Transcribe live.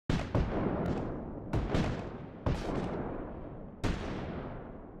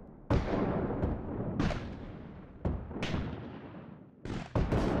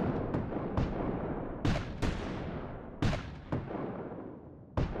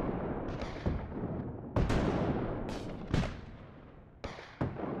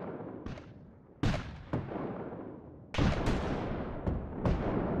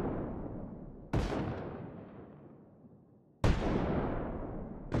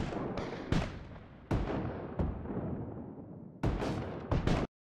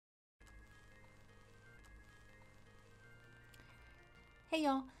Hey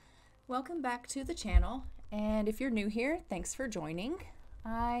y'all, welcome back to the channel, and if you're new here, thanks for joining.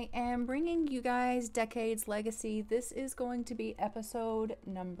 I am bringing you guys Decades Legacy. This is going to be episode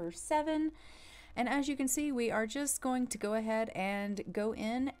number 7, and as you can see, we are just going to go ahead and go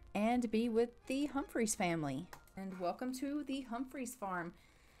in and be with the Humphreys family. And welcome to the Humphreys farm.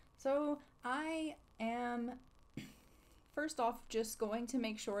 So I am first off just going to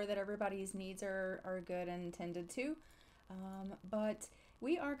make sure that everybody's needs are good and tended to. But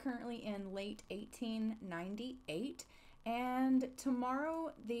we are currently in late 1898, and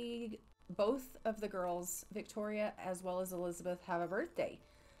tomorrow both of the girls, Victoria as well as Elizabeth, have a birthday.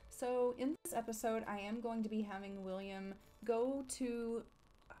 So in this episode, I am going to be having William go to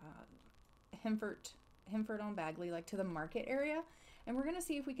Hemford on Bagley, like to the market area, and we're going to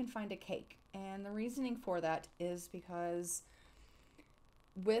see if we can find a cake. And the reasoning for that is because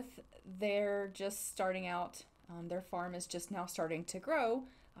with their just starting out, their farm is just now starting to grow,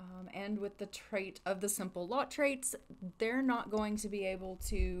 and with the trait of the simple lot traits, they're not going to be able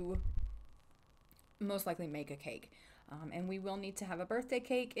to most likely make a cake. And we will need to have a birthday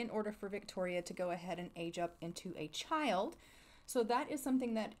cake in order for Victoria to go ahead and age up into a child. So that is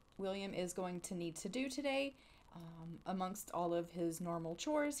something that William is going to need to do today. Amongst all of his normal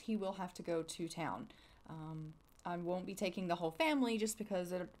chores, he will have to go to town. I won't be taking the whole family just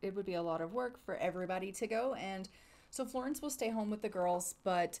because it would be a lot of work for everybody to go, and so Florence will stay home with the girls,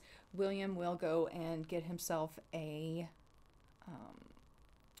 but William will go and get himself a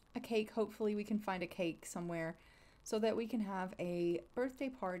cake. Hopefully we can find a cake somewhere so that we can have a birthday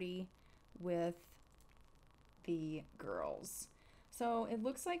party with the girls. So it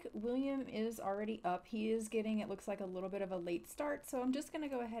looks like William is already up. He is getting, it looks like, a little bit of a late start, so I'm just going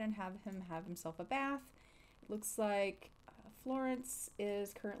to go ahead and have him have himself a bath. Looks like Florence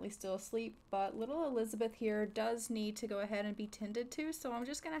is currently still asleep, but little Elizabeth here does need to go ahead and be tended to, so I'm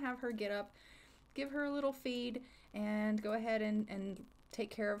just going to have her get up, give her a little feed, and go ahead and take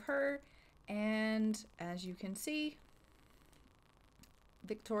care of her. And as you can see,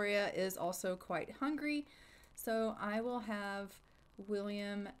 Victoria is also quite hungry, so I will have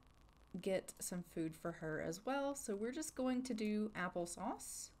William get some food for her as well. So we're just going to do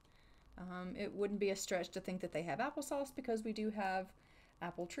applesauce. It wouldn't be a stretch to think that they have applesauce because we do have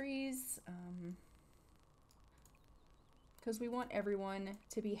apple trees, because we want everyone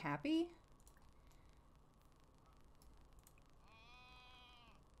to be happy.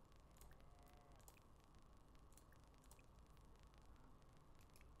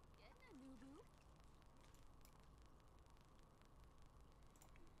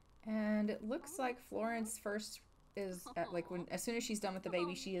 And it looks like Florence first is at, like, as soon as she's done with the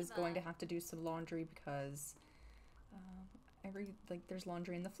baby, she is going to have to do some laundry because there's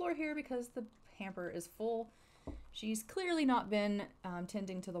laundry in the floor here because the hamper is full. She's clearly not been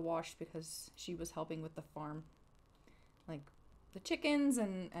tending to the wash because she was helping with the farm, like the chickens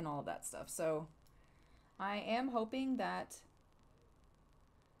and all of that stuff. So I am hoping that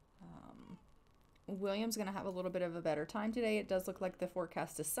William's gonna have a little bit of a better time today. It does look like the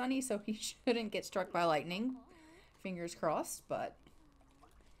forecast is sunny, so he shouldn't get struck by lightning. Fingers crossed, but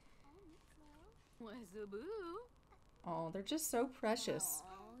oh, they're just so precious.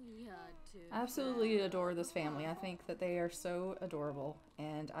 Absolutely adore this family. I think that they are so adorable,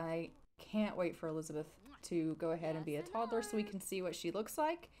 and I can't wait for Elizabeth to go ahead and be a toddler so we can see what she looks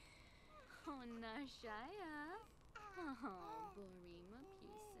like.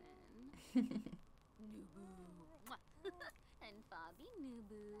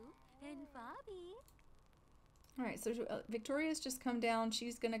 Alright, so Victoria's just come down.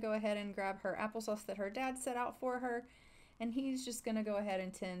 She's going to go ahead and grab her applesauce that her dad set out for her. And he's just going to go ahead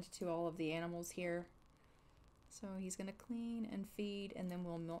and tend to all of the animals here. So he's going to clean and feed, and then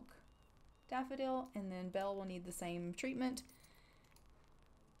we'll milk Daffodil. And then Belle will need the same treatment.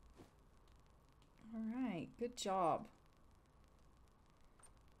 Alright, good job.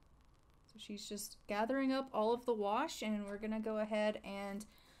 So she's just gathering up all of the wash, and we're going to go ahead and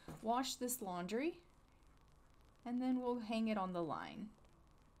wash this laundry. And then we'll hang it on the line.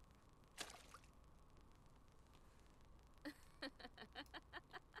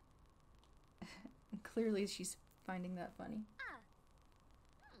 Clearly she's finding that funny.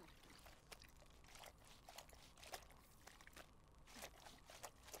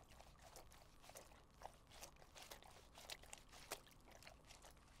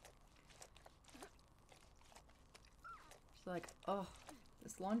 She's like, oh,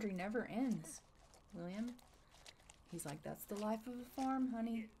 this laundry never ends, William. He's like, that's the life of a farm,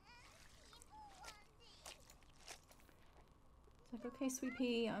 honey. It's like, okay, sweet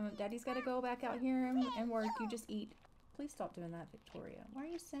pea, Daddy's got to go back out here and work. You just eat. Please stop doing that, Victoria. Why are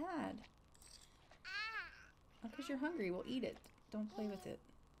you sad? Oh, because you're hungry. We'll eat it. Don't play with it.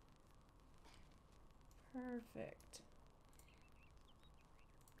 Perfect.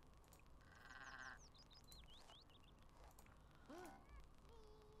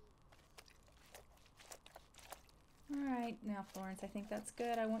 Alright, now Florence, I think that's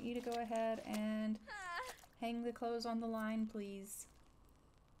good. I want you to go ahead and hang the clothes on the line, please.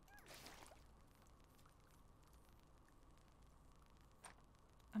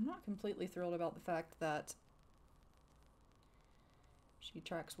 I'm not completely thrilled about the fact that she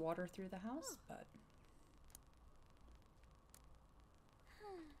tracks water through the house, but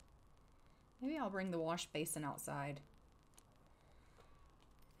maybe I'll bring the wash basin outside.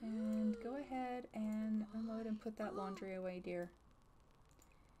 And go ahead and unload and put that laundry away, dear.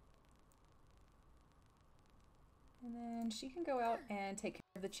 And then she can go out and take care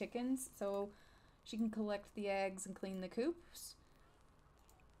of the chickens, so she can collect the eggs and clean the coops.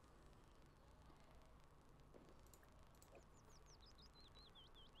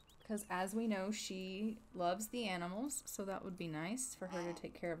 Because as we know, she loves the animals, so that would be nice for her to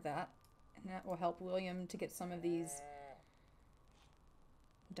take care of that. And that will help William to get some of these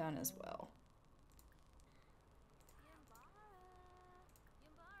done as well.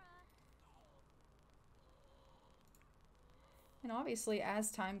 And obviously, as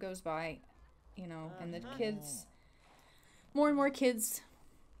time goes by, you know, and the kids, more and more kids,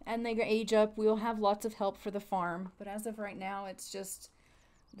 and they age up, we'll have lots of help for the farm. But as of right now, it's just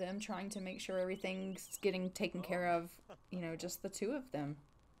them trying to make sure everything's getting taken care of, you know, just the two of them.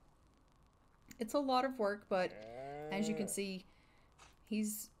 It's a lot of work, but as you can see,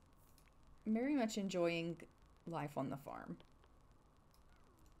 he's very much enjoying life on the farm.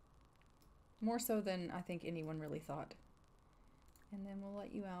 More so than I think anyone really thought. And then we'll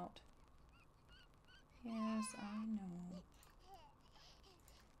let you out. Yes, I know.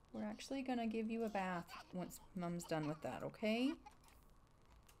 We're actually gonna give you a bath once Mom's done with that, okay?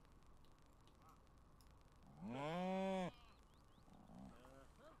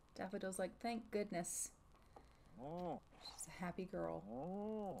 Daffodil's like, thank goodness. She's a happy girl.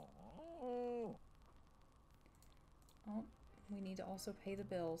 Oh, we need to also pay the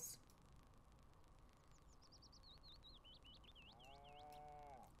bills.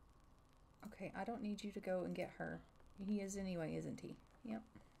 Okay, I don't need you to go and get her. He is anyway, isn't he? Yep.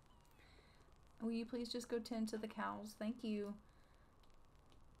 Will you please just go tend to the cows? Thank you.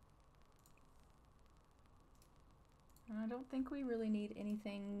 I don't think we really need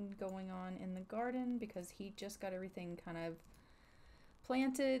anything going on in the garden because he just got everything kind of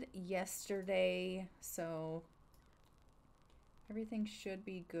planted yesterday, so everything should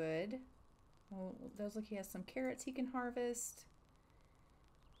be good. Oh, it does look like he has some carrots he can harvest.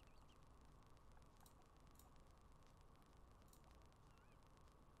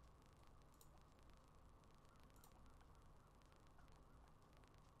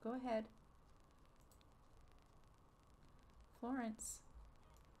 Go ahead. Florence.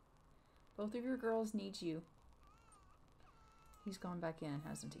 Both of your girls need you. He's gone back in,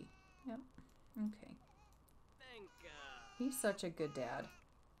 hasn't he? Yep. Okay. He's such a good dad.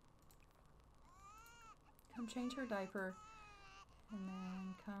 Come change her diaper. And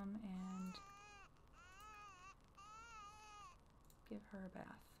then come and give her a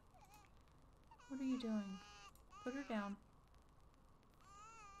bath. What are you doing? Put her down.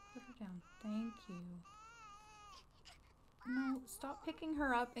 Put her down. Thank you. No, stop picking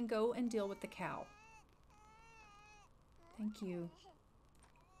her up and go and deal with the cow. Thank you.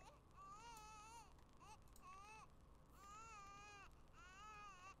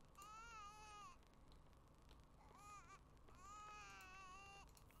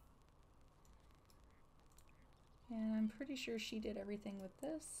 And I'm pretty sure she did everything with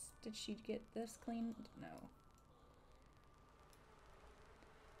this. Did she get this cleaned? No.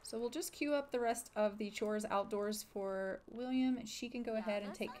 So we'll just queue up the rest of the chores outdoors for William. She can go ahead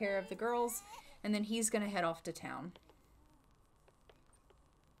and take care of the girls, and then he's going to head off to town.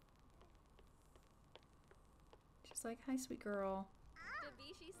 She's like, hi, sweet girl.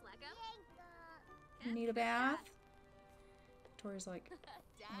 You need a bath? Victoria's like,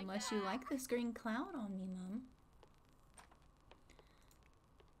 unless you like this green cloud on me, Mom.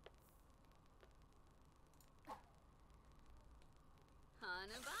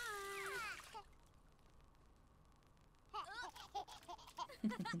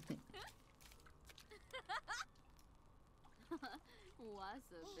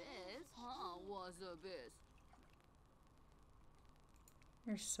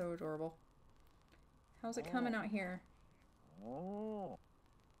 You're so adorable. How's it coming out here?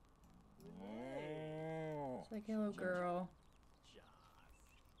 It's like, hello, girl.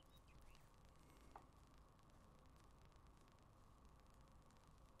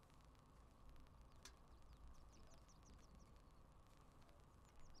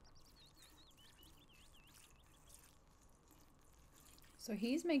 So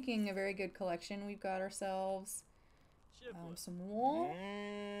he's making a very good collection. We've got ourselves some wool.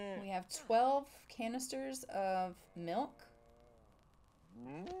 We have 12 canisters of milk.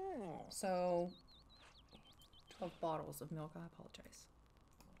 So 12 bottles of milk, I apologize.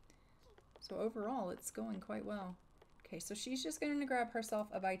 So overall, it's going quite well. Okay, so she's just going to grab herself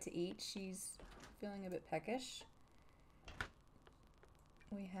a bite to eat. She's feeling a bit peckish.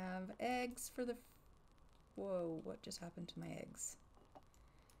 We have eggs for the... Whoa, what just happened to my eggs?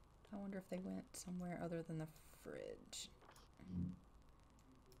 I wonder if they went somewhere other than the fridge.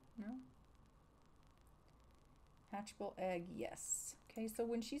 No? Hatchable egg, yes. Okay, so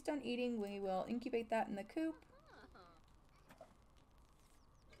when she's done eating, we will incubate that in the coop.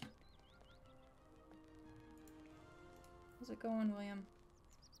 How's it going, William?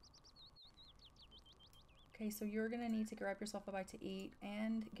 Okay, so you're gonna need to grab yourself a bite to eat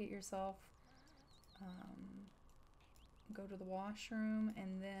and get yourself, go to the washroom,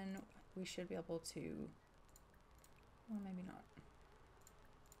 and then we should be able to, well, maybe not.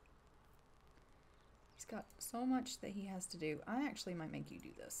 He's got so much that he has to do. I actually might make you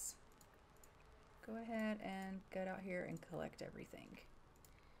do this. Go ahead and get out here and collect everything.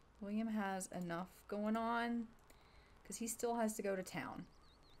 William has enough going on because he still has to go to town.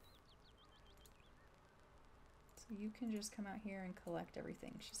 So you can just come out here and collect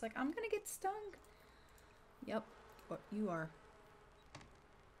everything. She's like, I'm gonna get stung. Yep, what you are.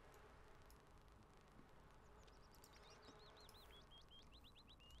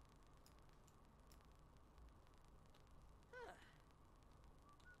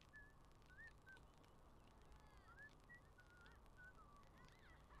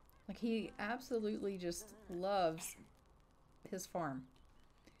 Like, he absolutely just loves his farm.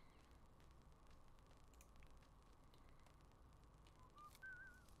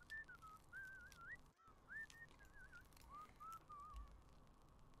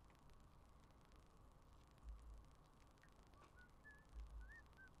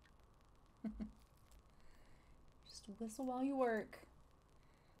 Just whistle while you work.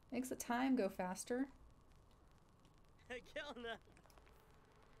 Makes the time go faster. He's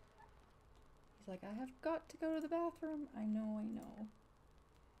like, I have got to go to the bathroom. I know, I know.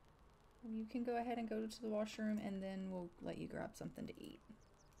 You can go ahead and go to the washroom, and then we'll let you grab something to eat.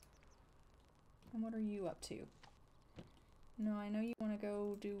 And what are you up to? No, I know you want to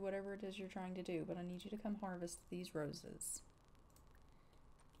go do whatever it is you're trying to do, but I need you to come harvest these roses.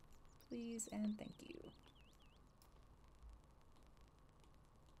 Please and thank you.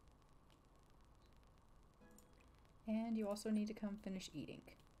 And you also need to come finish eating.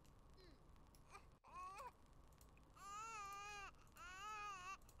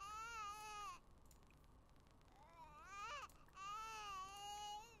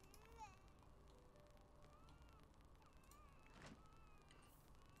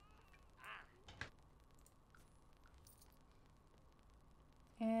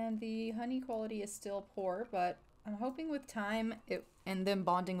 And the honey quality is still poor, but I'm hoping with time and them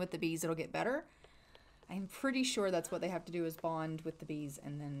bonding with the bees, it'll get better. I'm pretty sure that's what they have to do, is bond with the bees,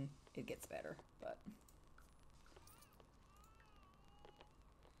 and then it gets better. But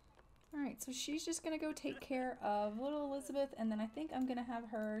alright, so she's just going to go take care of little Elizabeth, and then I think I'm going to have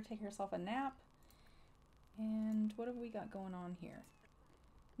her take herself a nap. And what have we got going on here?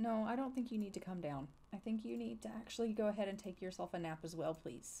 No, I don't think you need to come down. I think you need to actually go ahead and take yourself a nap as well,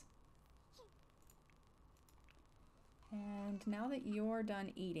 please. And now that you're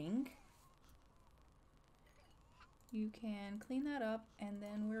done eating, you can clean that up, and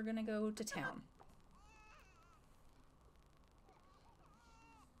then we're gonna go to town.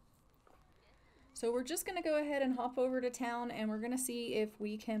 So we're just gonna go ahead and hop over to town, and we're gonna see if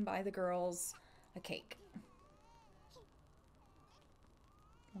we can buy the girls a cake.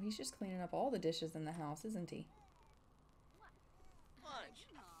 Well, he's just cleaning up all the dishes in the house, isn't he?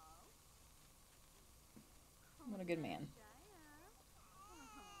 What a good man.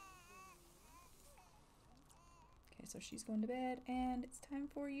 Okay, so she's going to bed, and it's time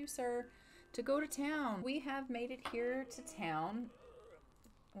for you, sir, to go to town. We have made it here to town.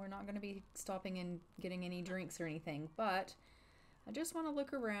 We're not going to be stopping and getting any drinks or anything, but I just want to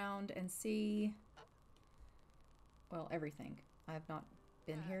look around and see, well, everything. I have not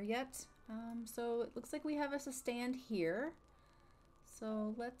been here yet. So it looks like we have us a stand here.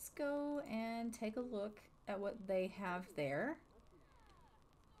 So let's go and take a look at what they have there.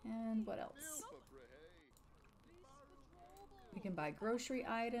 And what else? We can buy grocery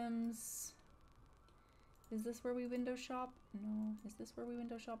items. Is this where we window shop? No. Is this where we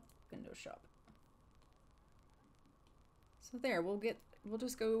window shop? Window shop. So there, we'll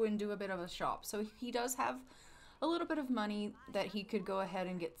just go and do a bit of a shop. So he does have a little bit of money that he could go ahead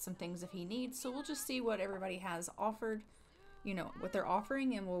and get some things if he needs. So we'll just see what everybody has offered, you know, what they're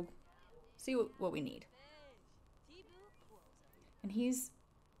offering, and we'll see what we need. And he's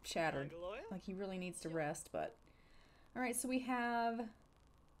shattered. Like, he really needs to rest, but... Alright, so we have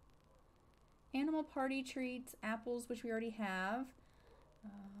animal party treats, apples, which we already have,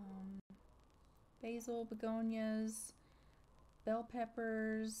 basil, begonias, bell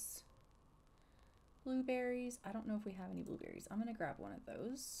peppers, blueberries. I don't know if we have any blueberries. I'm going to grab one of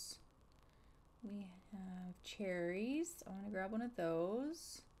those. We have cherries. I'm going to grab one of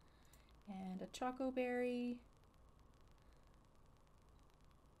those. And a choco berry.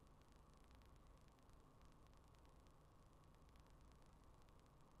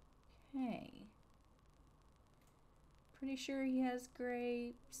 Okay. Pretty sure he has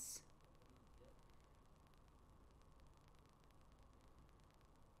grapes.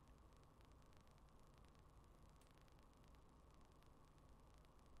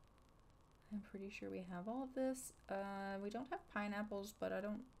 I'm pretty sure we have all of this. We don't have pineapples, but I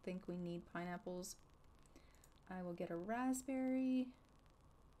don't think we need pineapples. I will get a raspberry.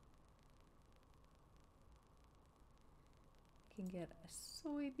 Can get a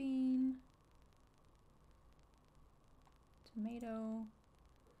soybean, tomato.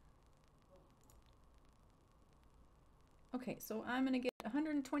 Okay, so I'm gonna get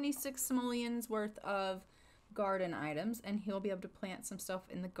 126 simoleons worth of garden items, and he'll be able to plant some stuff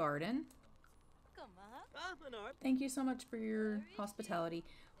in the garden. Thank you so much for your hospitality.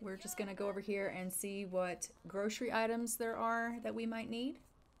 We're just gonna go over here and see what grocery items there are that we might need.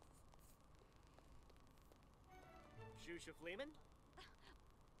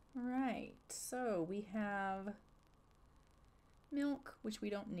 Right, so we have milk, which we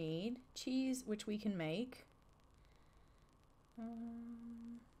don't need, cheese, which we can make.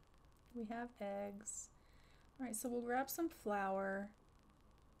 We have eggs. All right, so we'll grab some flour.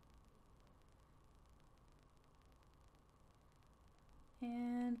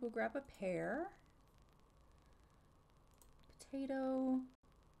 And we'll grab a pear, potato,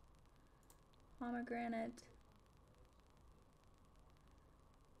 pomegranate,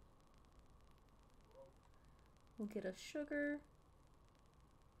 we'll get a sugar.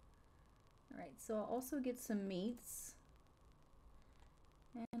 All right, so I'll also get some meats.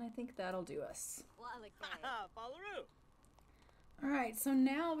 And I think that'll do us. Alright, so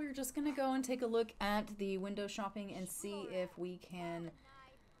now we're just going to go and take a look at the window shopping and see if we can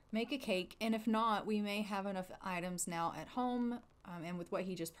make a cake. And if not, we may have enough items now at home and with what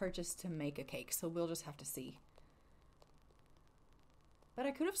he just purchased to make a cake. So we'll just have to see. But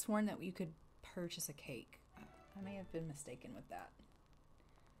I could have sworn that you could purchase a cake. I may have been mistaken with that.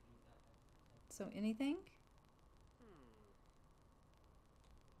 So anything?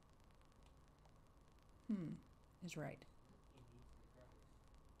 Is right.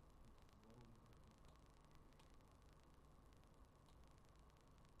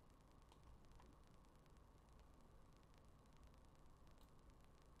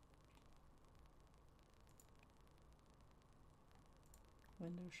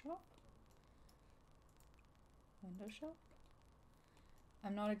 Window shop. Window shop.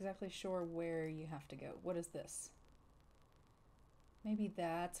 I'm not exactly sure where you have to go. What is this? Maybe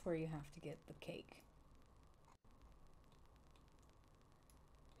that's where you have to get the cake.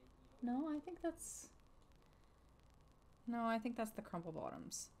 No, I think that's... No, I think that's the crumple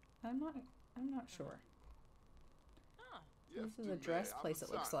bottoms. I'm not sure. This is a dress place,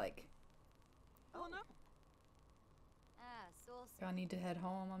 it looks like. Oh no. I need to head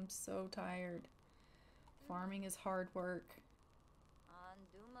home. I'm so tired. Farming is hard work.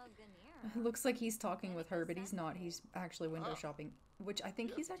 It looks like he's talking with her, but he's not. He's actually window shopping, which I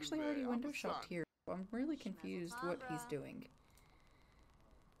think he's actually already window shopped here. I'm really confused what he's doing.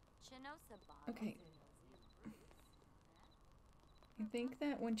 Okay. I think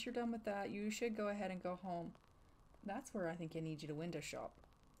that once you're done with that, you should go ahead and go home. That's where I think I need you to window shop.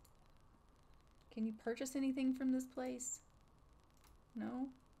 Can you purchase anything from this place? No?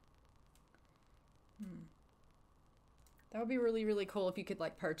 That would be really, really cool if you could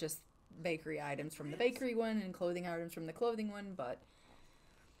like purchase bakery items from the bakery one and clothing items from the clothing one, but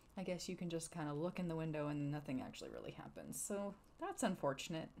I guess you can just kind of look in the window and nothing actually really happens. So that's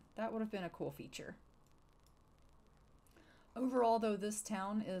unfortunate. That would have been a cool feature. Overall though, this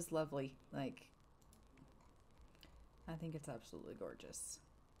town is lovely. Like, I think it's absolutely gorgeous.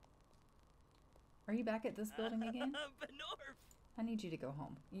 Are you back at this building again? I need you to go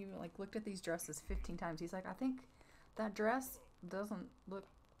home. You like looked at these dresses 15 times. He's like, I think that dress doesn't look,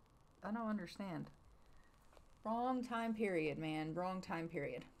 I don't understand. Wrong time period, man. Wrong time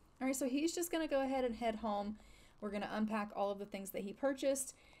period. All right, so he's just going to go ahead and head home. We're going to unpack all of the things that he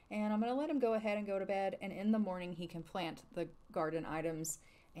purchased, and I'm going to let him go ahead and go to bed, and in the morning he can plant the garden items,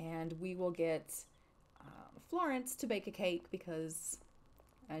 and we will get Florence to bake a cake because,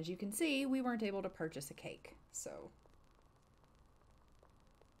 as you can see, we weren't able to purchase a cake, so...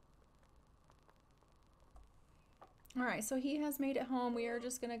 Alright, so he has made it home. We are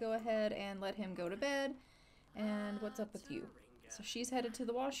just going to go ahead and let him go to bed. And what's up with you? So she's headed to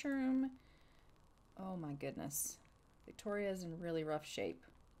the washroom. Oh my goodness. Victoria's in really rough shape.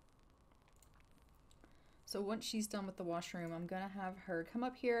 So once she's done with the washroom, I'm going to have her come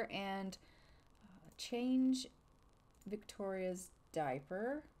up here and change Victoria's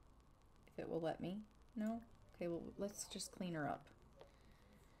diaper. If it will let me. No? Okay, well, let's just clean her up.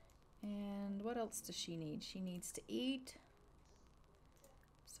 And what else does she need? She needs to eat.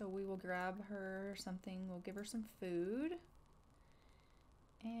 So we will grab her something. We'll give her some food.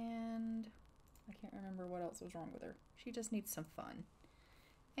 And I can't remember what else was wrong with her. She just needs some fun.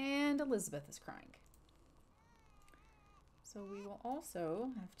 And Elizabeth is crying. So we will also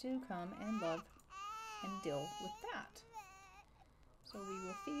have to come and love and deal with that. So we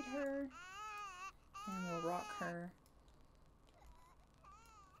will feed her and we'll rock her.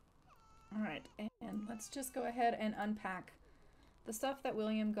 Alright, and let's just go ahead and unpack the stuff that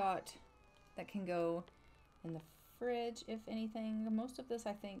William got that can go in the fridge, if anything. Most of this,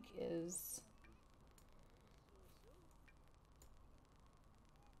 I think, is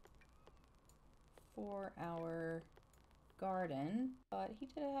for our garden, but he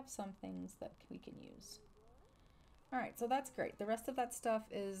did have some things that we can use. Alright, so that's great. The rest of that stuff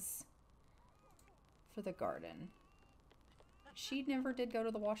is for the garden. She never did go to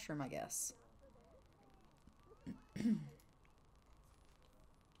the washroom, I guess.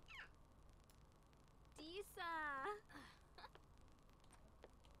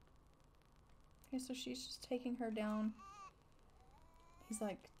 Okay, so she's just taking her down. He's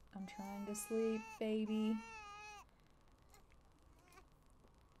like, I'm trying to sleep, baby.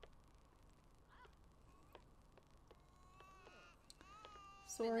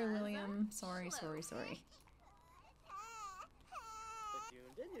 Sorry, William. Sorry.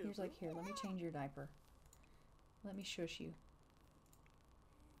 He was like, here, let me change your diaper. Let me shush you.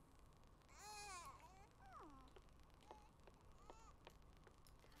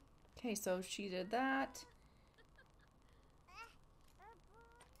 Okay, so she did that.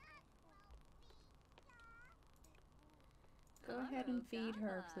 Go ahead and feed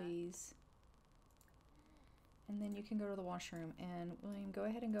her, please. And then you can go to the washroom. And William, go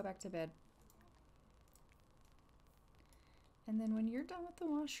ahead and go back to bed. And then when you're done with the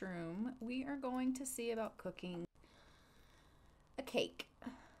washroom, we are going to see about cooking a cake.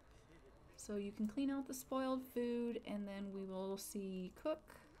 So you can clean out the spoiled food and then we will see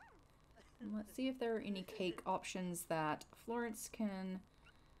cook. And let's see if there are any cake options that Florence can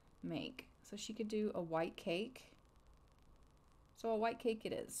make. So she could do a white cake. So a white cake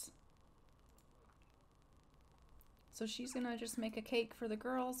it is. So she's gonna just make a cake for the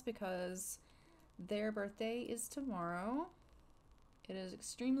girls because their birthday is tomorrow. It is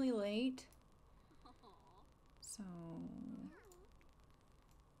extremely late. So,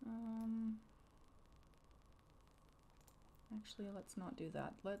 actually, let's not do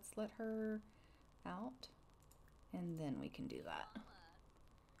that. Let's let her out, and then we can do that.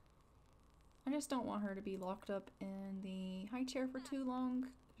 I just don't want her to be locked up in the high chair for too long.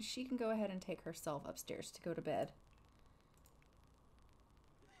 She can go ahead and take herself upstairs to go to bed.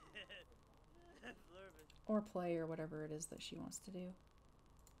 Or play, or whatever it is that she wants to do.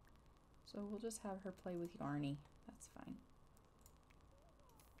 So we'll just have her play with Yarny. That's fine.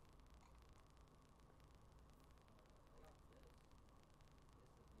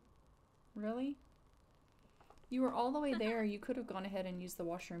 Really? You were all the way there. You could have gone ahead and used the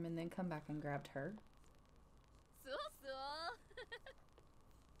washroom and then come back and grabbed her.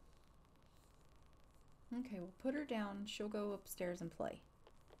 Okay, we'll put her down. She'll go upstairs and play.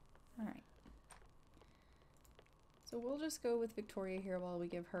 Alright. So we'll just go with Victoria here while we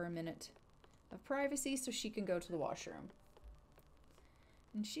give her a minute of privacy so she can go to the washroom.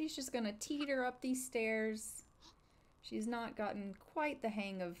 And she's just gonna teeter up these stairs. She's not gotten quite the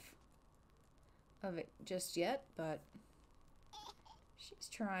hang of it just yet, but she's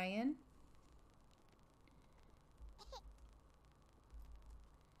trying.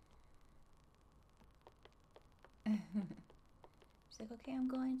 She's like, okay, I'm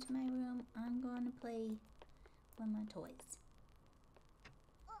going to my room. I'm going to play with my toys.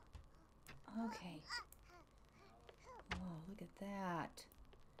 Okay. Oh, look at that.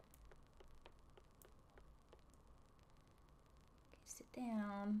 Okay, sit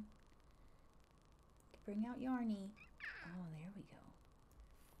down. Bring out Yarny. Oh, there we go.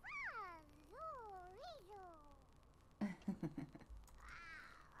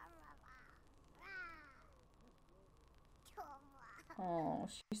 Oh,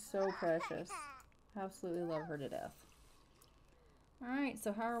 she's so precious. Absolutely love her to death. Alright,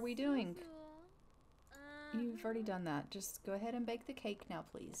 so how are we doing? You've already done that. Just go ahead and bake the cake now,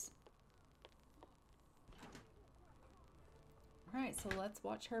 please. Alright, so let's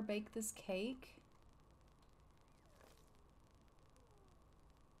watch her bake this cake.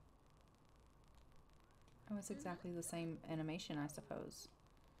 Oh, it's exactly the same animation, I suppose.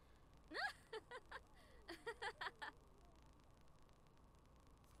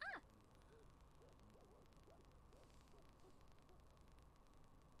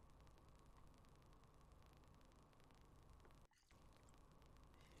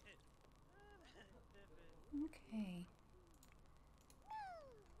 Okay.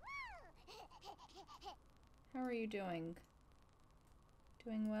 How are you doing?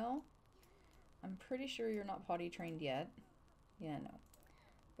 Doing well? I'm pretty sure you're not potty trained yet. Yeah, no.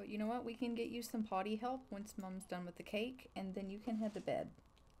 But you know what? We can get you some potty help once Mom's done with the cake, and then you can head to bed.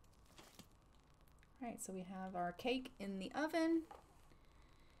 Alright, so we have our cake in the oven,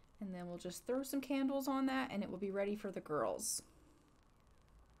 and then we'll just throw some candles on that, and it will be ready for the girls.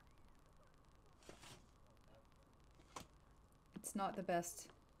 It's not the best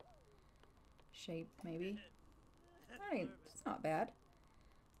shape, maybe. Alright, it's not bad.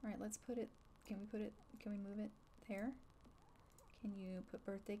 Alright, let's put it, can we move it there? Can you put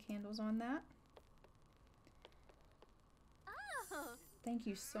birthday candles on that? Oh. Thank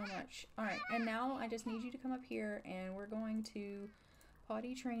you so much. Alright, and now I just need you to come up here and we're going to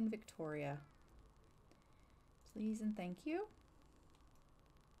potty train Victoria. Please and thank you.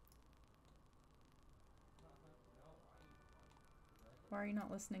 Why are you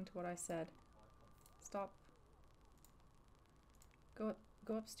not listening to what I said? Stop. Go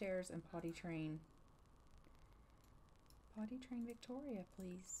upstairs and potty train. Potty train Victoria,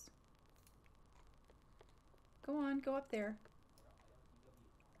 please. Go on, go up there.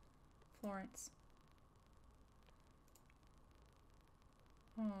 Florence.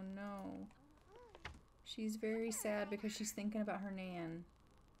 Oh no. She's very sad because she's thinking about her Nan.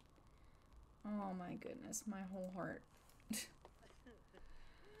 Oh my goodness, my whole heart.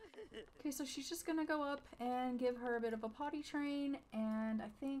 Okay, so she's just gonna go up and give her a bit of a potty train, and I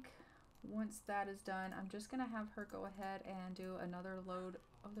think once that is done, I'm just gonna have her go ahead and do another load.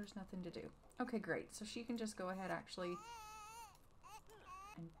 Oh, there's nothing to do. Okay, great. So she can just go ahead actually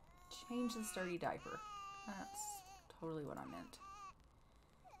and change the sturdy diaper. That's totally what I meant.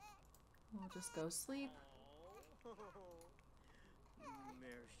 We'll just go sleep.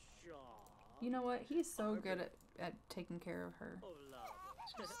 You know what? He's so good at taking care of her.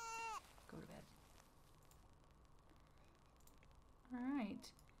 Just go to bed.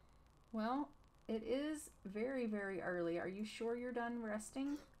 Alright. Well, it is very, very early. Are you sure you're done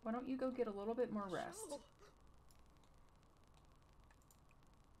resting? Why don't you go get a little bit more rest?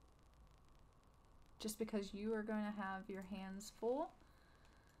 Just because you are going to have your hands full.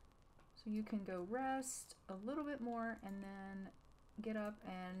 So you can go rest a little bit more and then get up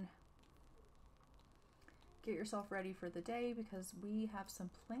and get yourself ready for the day because we have some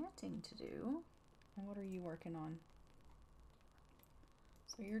planting to do. And what are you working on?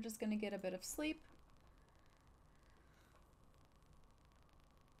 So you're just going to get a bit of sleep.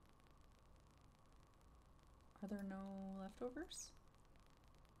 Are there no leftovers?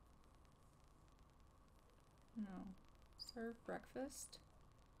 No. Serve breakfast.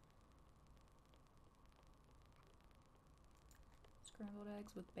 Scrambled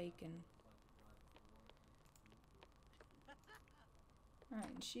eggs with bacon.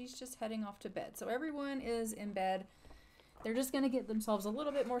 Alright, she's just heading off to bed. So everyone is in bed. They're just going to get themselves a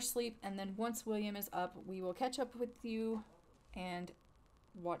little bit more sleep, and then once William is up, we will catch up with you and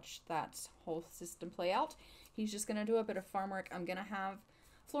watch that whole system play out. He's just going to do a bit of farm work. I'm going to have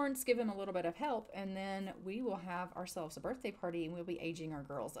Florence give him a little bit of help, and then we will have ourselves a birthday party, and we'll be aging our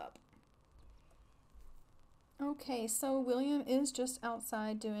girls up. Okay, so William is just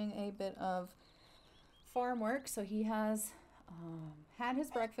outside doing a bit of farm work, so he has had his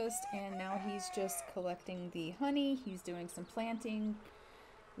breakfast and now he's just collecting the honey. He's doing some planting.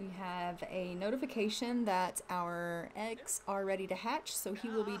 We have a notification that our eggs are ready to hatch, so he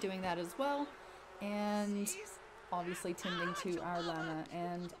will be doing that as well. And obviously tending to our llama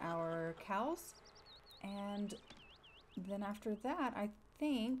and our cows. And then after that, I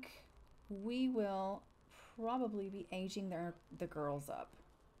think we will probably be aging the girls up.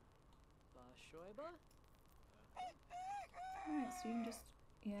 Alright, so you can just,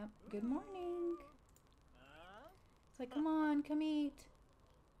 yep, good morning. It's like, come on, come eat.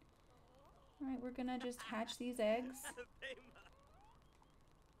 Alright, we're gonna just hatch these eggs.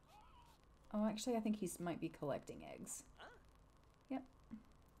 Oh, actually, I think he might be collecting eggs. Yep.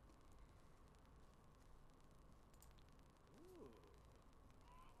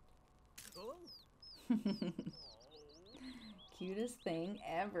 Cutest thing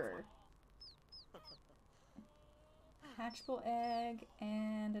ever. Hatchable egg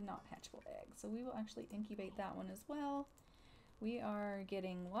and a not hatchable egg. So we will actually incubate that one as well. We are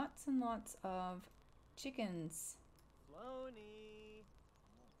getting lots and lots of chickens. Floney.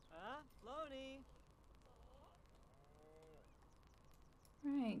 Floney.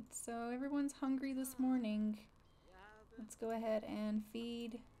 Right, so everyone's hungry this morning. Let's go ahead and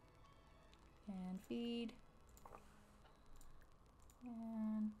feed. And feed.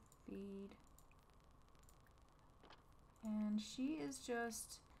 And feed. And she is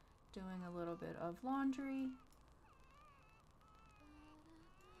just doing a little bit of laundry.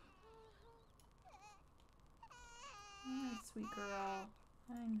 Oh, sweet girl.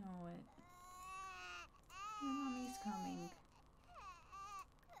 I know it. Your mommy's coming.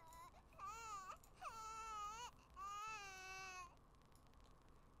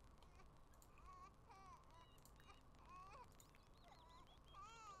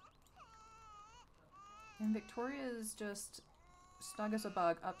 And Victoria is just snug as a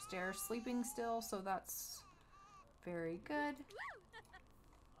bug upstairs, sleeping still, so that's very good.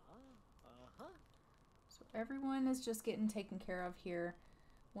 So everyone is just getting taken care of here.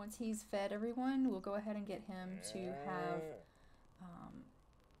 Once he's fed everyone, we'll go ahead and get him to have,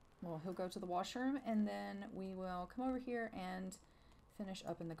 well, he'll go to the washroom, and then we will come over here and finish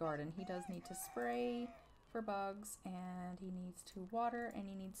up in the garden. He does need to spray for bugs, and he needs to water, and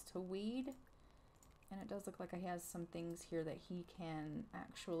he needs to weed. And it does look like he has some things here that he can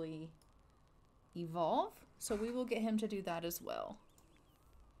actually evolve. So we will get him to do that as well.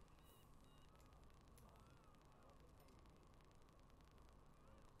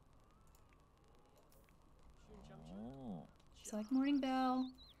 It's like, morning bell.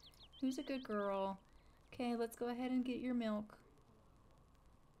 Who's a good girl? Okay, let's go ahead and get your milk.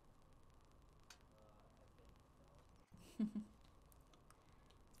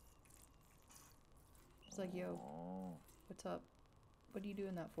 It's like, yo, what's up? What are you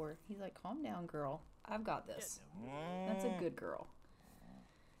doing that for? He's like, calm down, girl. I've got this. That's a good girl.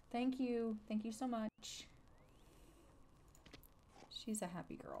 Thank you. Thank you so much. She's a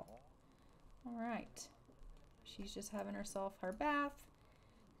happy girl. All right. She's just having herself her bath.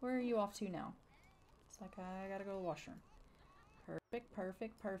 Where are you off to now? It's like, I gotta go to the washroom. Perfect,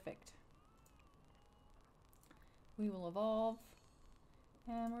 perfect, perfect. We will evolve.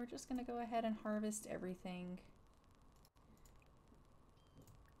 And we're just gonna go ahead and harvest everything.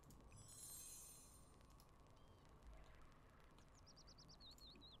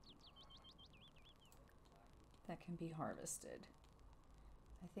 That can be harvested.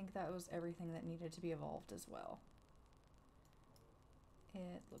 I think that was everything that needed to be evolved as well.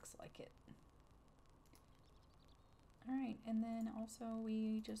 It looks like it. Alright, and then also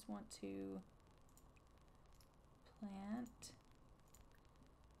we just want to plant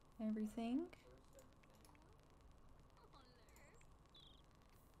everything.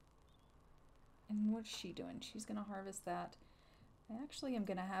 And what's she doing? She's gonna harvest that. I actually am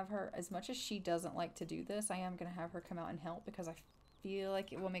gonna have her, as much as she doesn't like to do this, I am gonna have her come out and help because I feel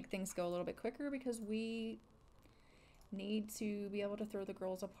like it will make things go a little bit quicker because we need to be able to throw the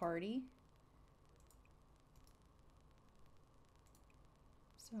girls a party.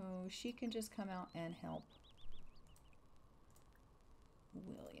 So she can just come out and help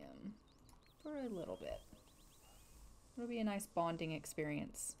William for a little bit. It'll be a nice bonding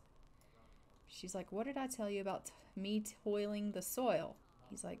experience. She's like, what did I tell you about me toiling the soil?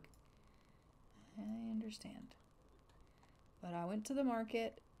 He's like, I understand. But I went to the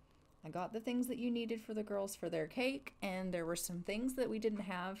market. I got the things that you needed for the girls for their cake, and there were some things that we didn't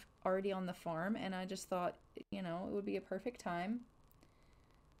have already on the farm, and I just thought, you know, it would be a perfect time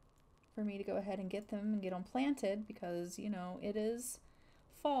for me to go ahead and get them and get them planted because, you know, it is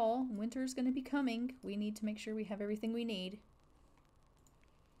fall. Winter's going to be coming. We need to make sure we have everything we need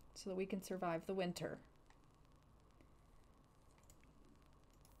so that we can survive the winter.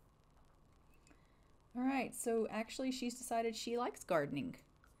 All right, so actually she's decided she likes gardening.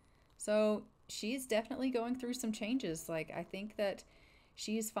 So she's definitely going through some changes. Like, I think that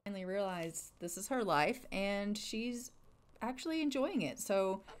she's finally realized this is her life and she's actually enjoying it.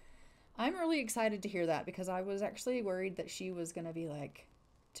 So I'm really excited to hear that, because I was actually worried that she was going to be like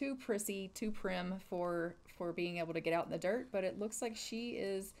too prissy, too prim for being able to get out in the dirt, but it looks like she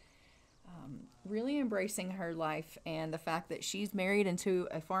is really embracing her life and the fact that she's married into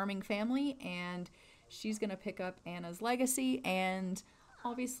a farming family, and she's going to pick up Anna's legacy and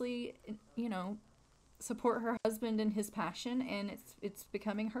obviously, you know, support her husband in his passion, and it's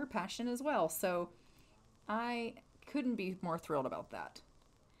becoming her passion as well. So I couldn't be more thrilled about that.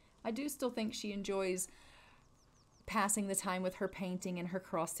 I do still think she enjoys passing the time with her painting and her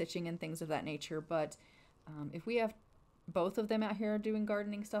cross-stitching and things of that nature, but if we have both of them out here doing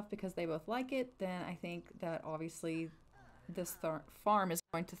gardening stuff because they both like it, then I think that obviously this farm is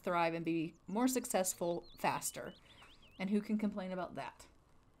going to thrive and be more successful faster. And who can complain about that?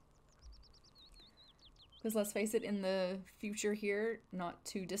 Because let's face it, in the future here, not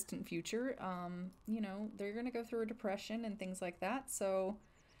too distant future, you know, they're going to go through a depression and things like that. So,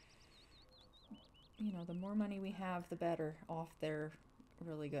 you know, the more money we have, the better off they're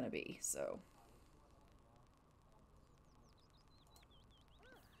really going to be. So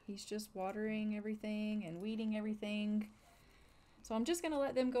he's just watering everything and weeding everything. So I'm just going to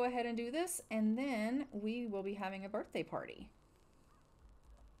let them go ahead and do this, and then we will be having a birthday party.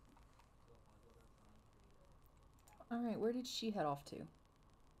 Alright, where did she head off to?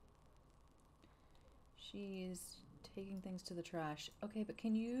 She's taking things to the trash. Okay, but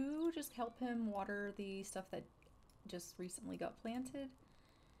can you just help him water the stuff that just recently got planted?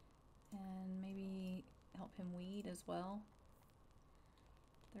 And maybe help him weed as well?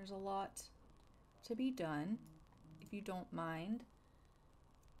 There's a lot to be done, if you don't mind.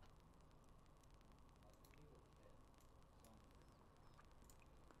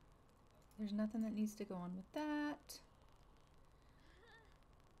 There's nothing that needs to go on with that.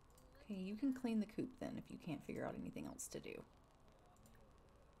 Okay, you can clean the coop then if you can't figure out anything else to do.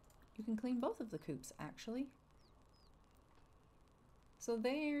 You can clean both of the coops, actually. So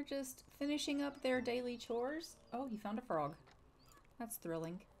they're just finishing up their daily chores. Oh, he found a frog. That's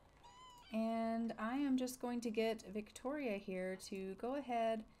thrilling. And I am just going to get Victoria here to go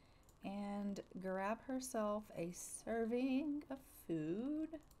ahead and grab herself a serving of food.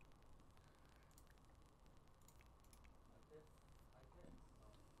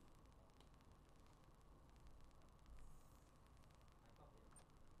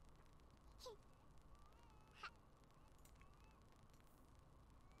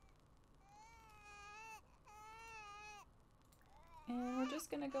 And we're just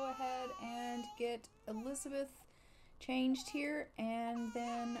gonna go ahead and get Elizabeth changed here, and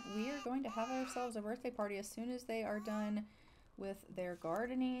then we are going to have ourselves a birthday party as soon as they are done with their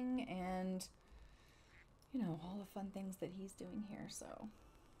gardening and, you know, all the fun things that he's doing here. So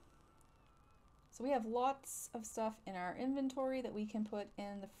we have lots of stuff in our inventory that we can put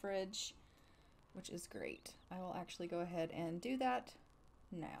in the fridge, which is great. I will actually go ahead and do that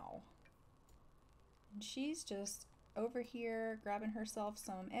now. And she's just over here grabbing herself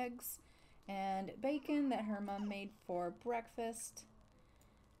some eggs and bacon that her mom made for breakfast.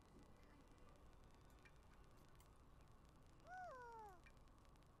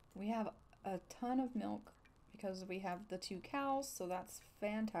 We have a ton of milk because we have the 2 cows, so that's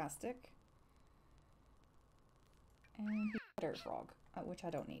fantastic. And a dirt frog, which I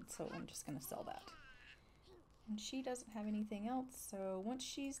don't need, so I'm just going to sell that. And she doesn't have anything else, so once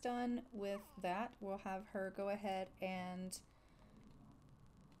she's done with that, we'll have her go ahead and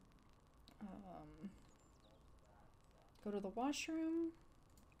go to the washroom.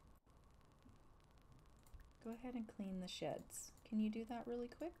 Go ahead and clean the sheds. Can you do that really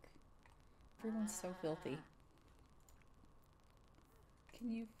quick? Everyone's so filthy.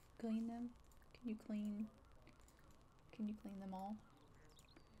 Can you clean them? Can you clean them all?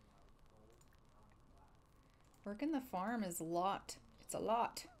 Working the farm is a lot. It's a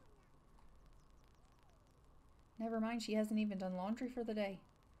lot. Never mind, she hasn't even done laundry for the day.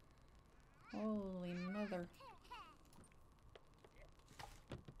 Holy mother.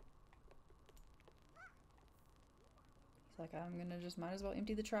 It's like, I'm gonna just might as well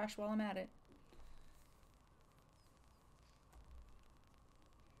empty the trash while I'm at it.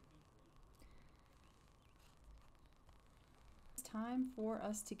 It's time for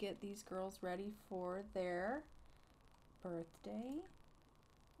us to get these girls ready for their birthday.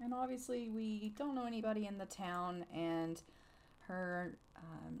 And obviously we don't know anybody in the town, and her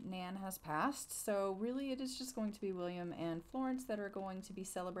Nan has passed, so really it is just going to be William and Florence that are going to be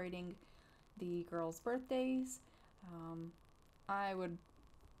celebrating the girls' birthdays. I would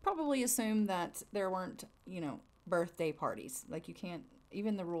probably assume that there weren't, you know, birthday parties. Like you can't,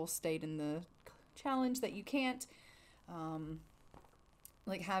 even the rules state in the challenge that you can't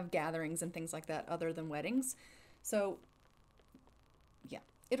like have gatherings and things like that other than weddings. So yeah,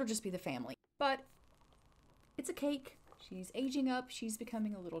 it'll just be the family. But it's a cake. She's aging up. She's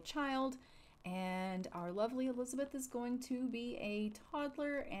becoming a little child. And our lovely Elizabeth is going to be a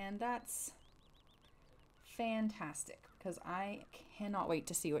toddler. And that's fantastic because I cannot wait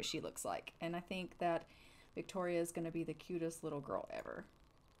to see what she looks like. And I think that Victoria is going to be the cutest little girl ever.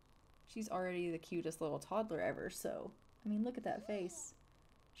 She's already the cutest little toddler ever. So, I mean, look at that face.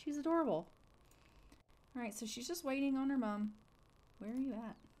 She's adorable. All right, so she's just waiting on her mom. Where are you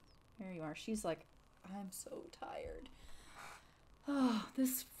at? There you are. She's like, I'm so tired. Oh,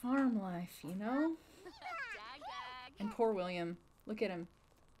 this farm life, you know? And poor William. Look at him.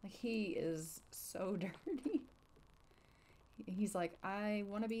 Like, he is so dirty. He's like, I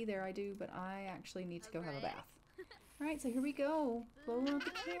want to be there, I do, but I actually need to go have a bath. All right, so here we go. Blow out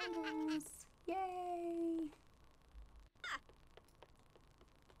the candles. Yay!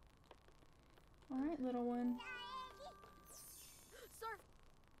 All right, little one.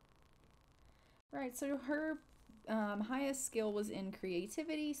 Right, so her highest skill was in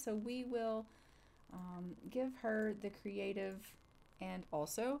creativity, so we will give her the creative, and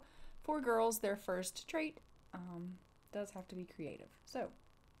also for girls, their first trait does have to be creative. So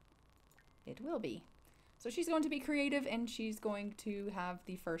it will be. So she's going to be creative, and she's going to have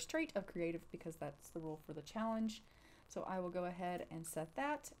the first trait of creative because that's the rule for the challenge. So I will go ahead and set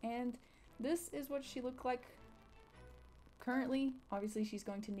that, and this is what she looked like currently. Obviously she's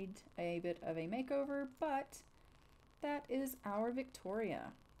going to need a bit of a makeover, but that is our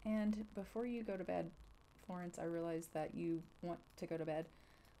Victoria. And before you go to bed, Florence, I realize that you want to go to bed,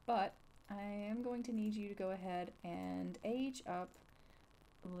 but I am going to need you to go ahead and age up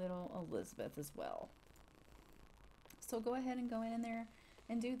little Elizabeth as well. So go ahead and go in there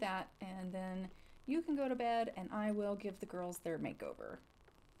and do that, and then you can go to bed and I will give the girls their makeover.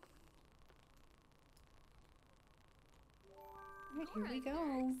 Alright, here we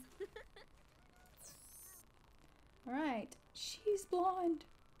go. Alright, she's blonde.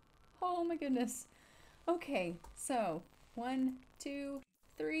 Oh my goodness. Okay, so 1, 2,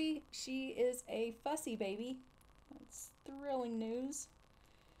 3. She is a fussy baby. That's thrilling news.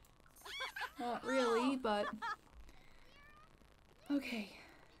 Not really, but okay.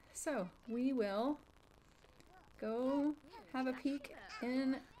 So we will go have a peek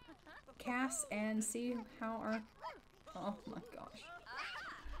in Cass and see how our... Oh my gosh.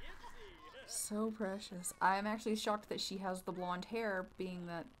 So precious. I'm actually shocked that she has the blonde hair, being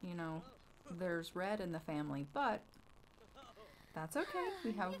that, you know, there's red in the family, but that's okay.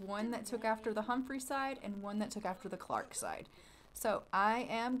 We have one that took after the Humphrey side and one that took after the Clark side. So I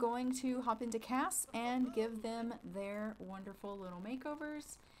am going to hop into Cass and give them their wonderful little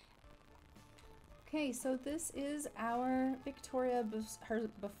makeovers. Okay, so this is our Victoria, her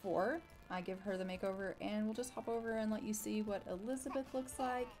before I give her the makeover, and we'll just hop over and let you see what Elizabeth looks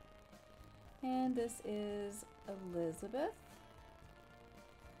like. And this is Elizabeth.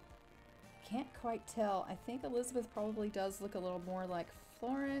 Can't quite tell. I think Elizabeth probably does look a little more like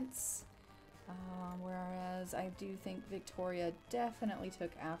Florence, whereas I do think Victoria definitely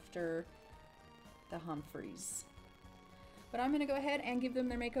took after the Humphreys. But I'm going to go ahead and give them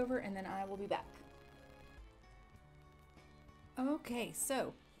their makeover, and then I will be back. Okay,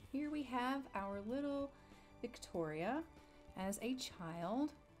 so here we have our little Victoria as a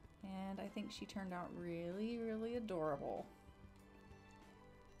child, and I think she turned out really, really adorable.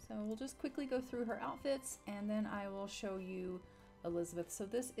 So we'll just quickly go through her outfits, and then I will show you Elizabeth. So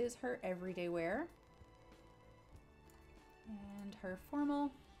this is her everyday wear, and her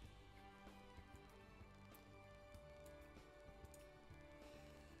formal,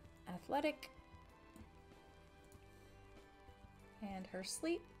 athletic, and her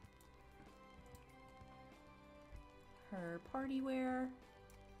sleep, her party wear.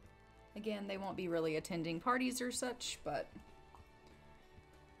 Again, they won't be really attending parties or such, but...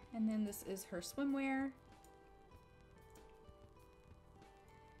 And then this is her swimwear,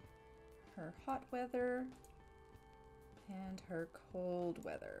 her hot weather, and her cold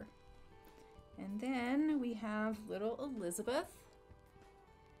weather. And then we have little Elizabeth,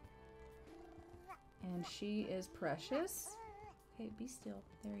 and she is precious. Hey, be still.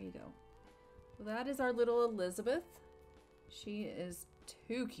 There you go. So that is our little Elizabeth. She is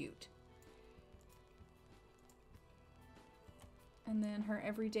too cute. And then her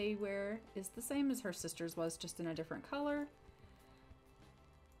everyday wear is the same as her sister's was, just in a different color.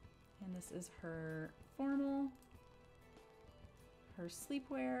 And this is her formal, her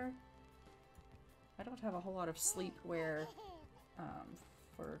sleepwear. I don't have a whole lot of sleepwear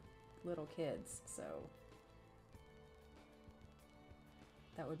for little kids, so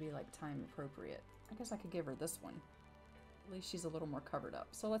that would be like time appropriate. I guess I could give her this one. At least she's a little more covered up.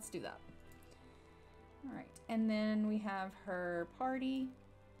 So let's do that. All right, and then we have her party,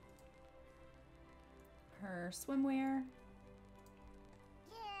 her swimwear,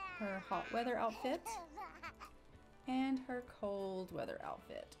 her hot weather outfit, and her cold weather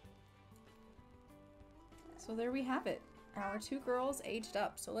outfit. So there we have it. Our two girls aged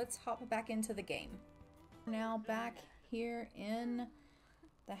up. So let's hop back into the game. Now back here in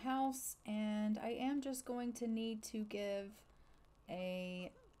the house, and I am just going to need to give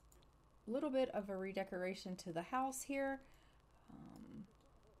a little bit of a redecoration to the house here.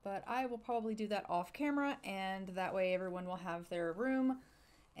 But I will probably do that off camera, and that way everyone will have their room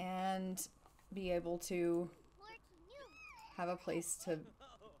and be able to have a place to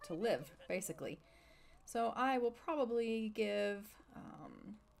live, basically. So I will probably give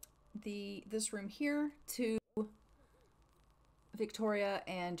this room here to Victoria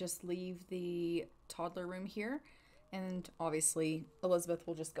and just leave the toddler room here, and obviously Elizabeth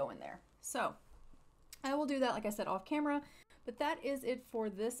will just go in there. So I will do that, like I said, off camera. But that is it for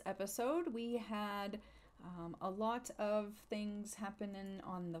this episode. We had a lot of things happening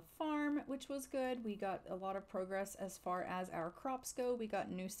on the farm, which was good. We got a lot of progress as far as our crops go. We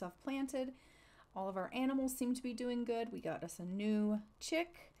got new stuff planted. All of our animals seem to be doing good. We got us a new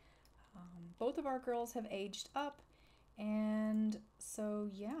chick. Both of our girls have aged up. And so,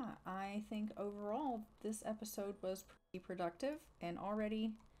 yeah, I think overall this episode was pretty productive, and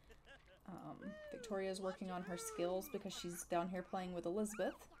already Victoria's working on her skills because she's down here playing with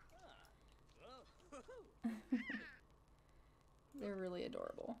Elizabeth. They're really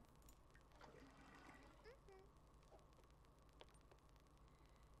adorable.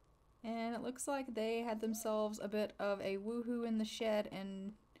 And it looks like they had themselves a bit of a woohoo in the shed,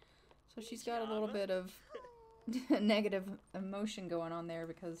 and so she's got a little bit of negative emotion going on there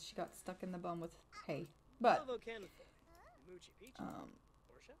because she got stuck in the bum with hay. But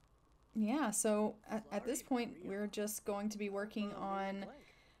yeah, so at this point we're just going to be working on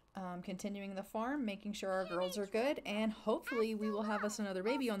continuing the farm, making sure our girls are good, and hopefully we will have us another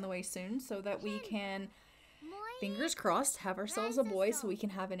baby on the way soon so that we can, fingers crossed, have ourselves a boy so we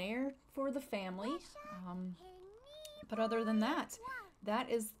can have an heir for the family. But other than that, that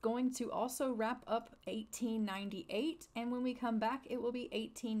is going to also wrap up 1898, and when we come back it will be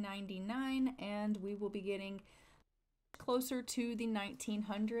 1899, and we will be getting closer to the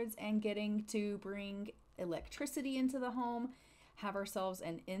 1900s and getting to bring electricity into the home, have ourselves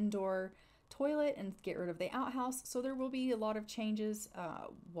an indoor toilet, and get rid of the outhouse. So there will be a lot of changes.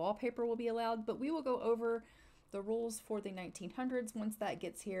 Wallpaper will be allowed, but we will go over the rules for the 1900s once that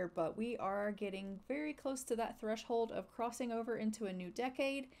gets here. But we are getting very close to that threshold of crossing over into a new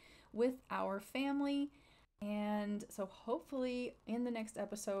decade with our family. And so hopefully in the next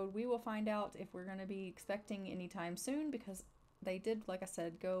episode we will find out if we're going to be expecting anytime soon, because they did, like I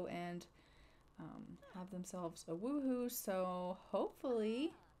said, go and have themselves a woohoo. So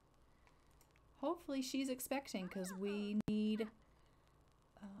hopefully she's expecting, because we need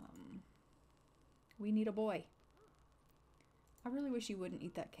a boy. I really wish you wouldn't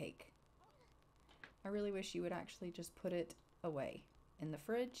eat that cake. I really wish you would actually just put it away in the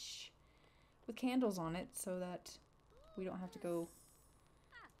fridge with candles on it so that we don't have to go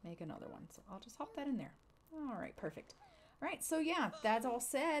make another one. So I'll just hop that in there. All right, perfect. All right, so yeah, that's all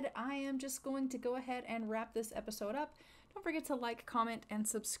said. I am just going to go ahead and wrap this episode up. Don't forget to like, comment, and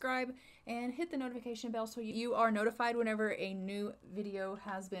subscribe, and hit the notification bell so you are notified whenever a new video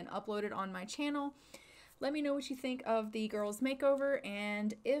has been uploaded on my channel. Let me know what you think of the girls makeover,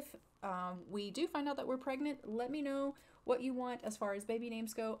 and if we do find out that we're pregnant, let me know what you want as far as baby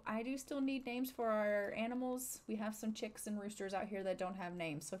names go. I do still need names for our animals. We have some chicks and roosters out here that don't have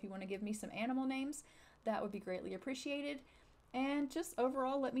names, so if you want to give me some animal names, that would be greatly appreciated. And just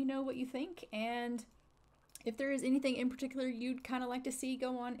overall, let me know what you think, and if there is anything in particular you'd kind of like to see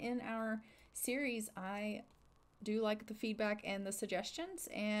go on in our series. I do like the feedback and the suggestions,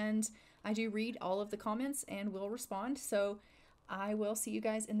 and I do read all of the comments and will respond. So I will see you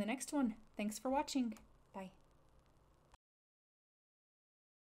guys in the next one. Thanks for watching. Bye.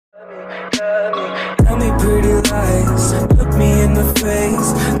 Tell me pretty lies, look me in the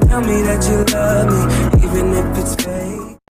face. Tell me that you love me,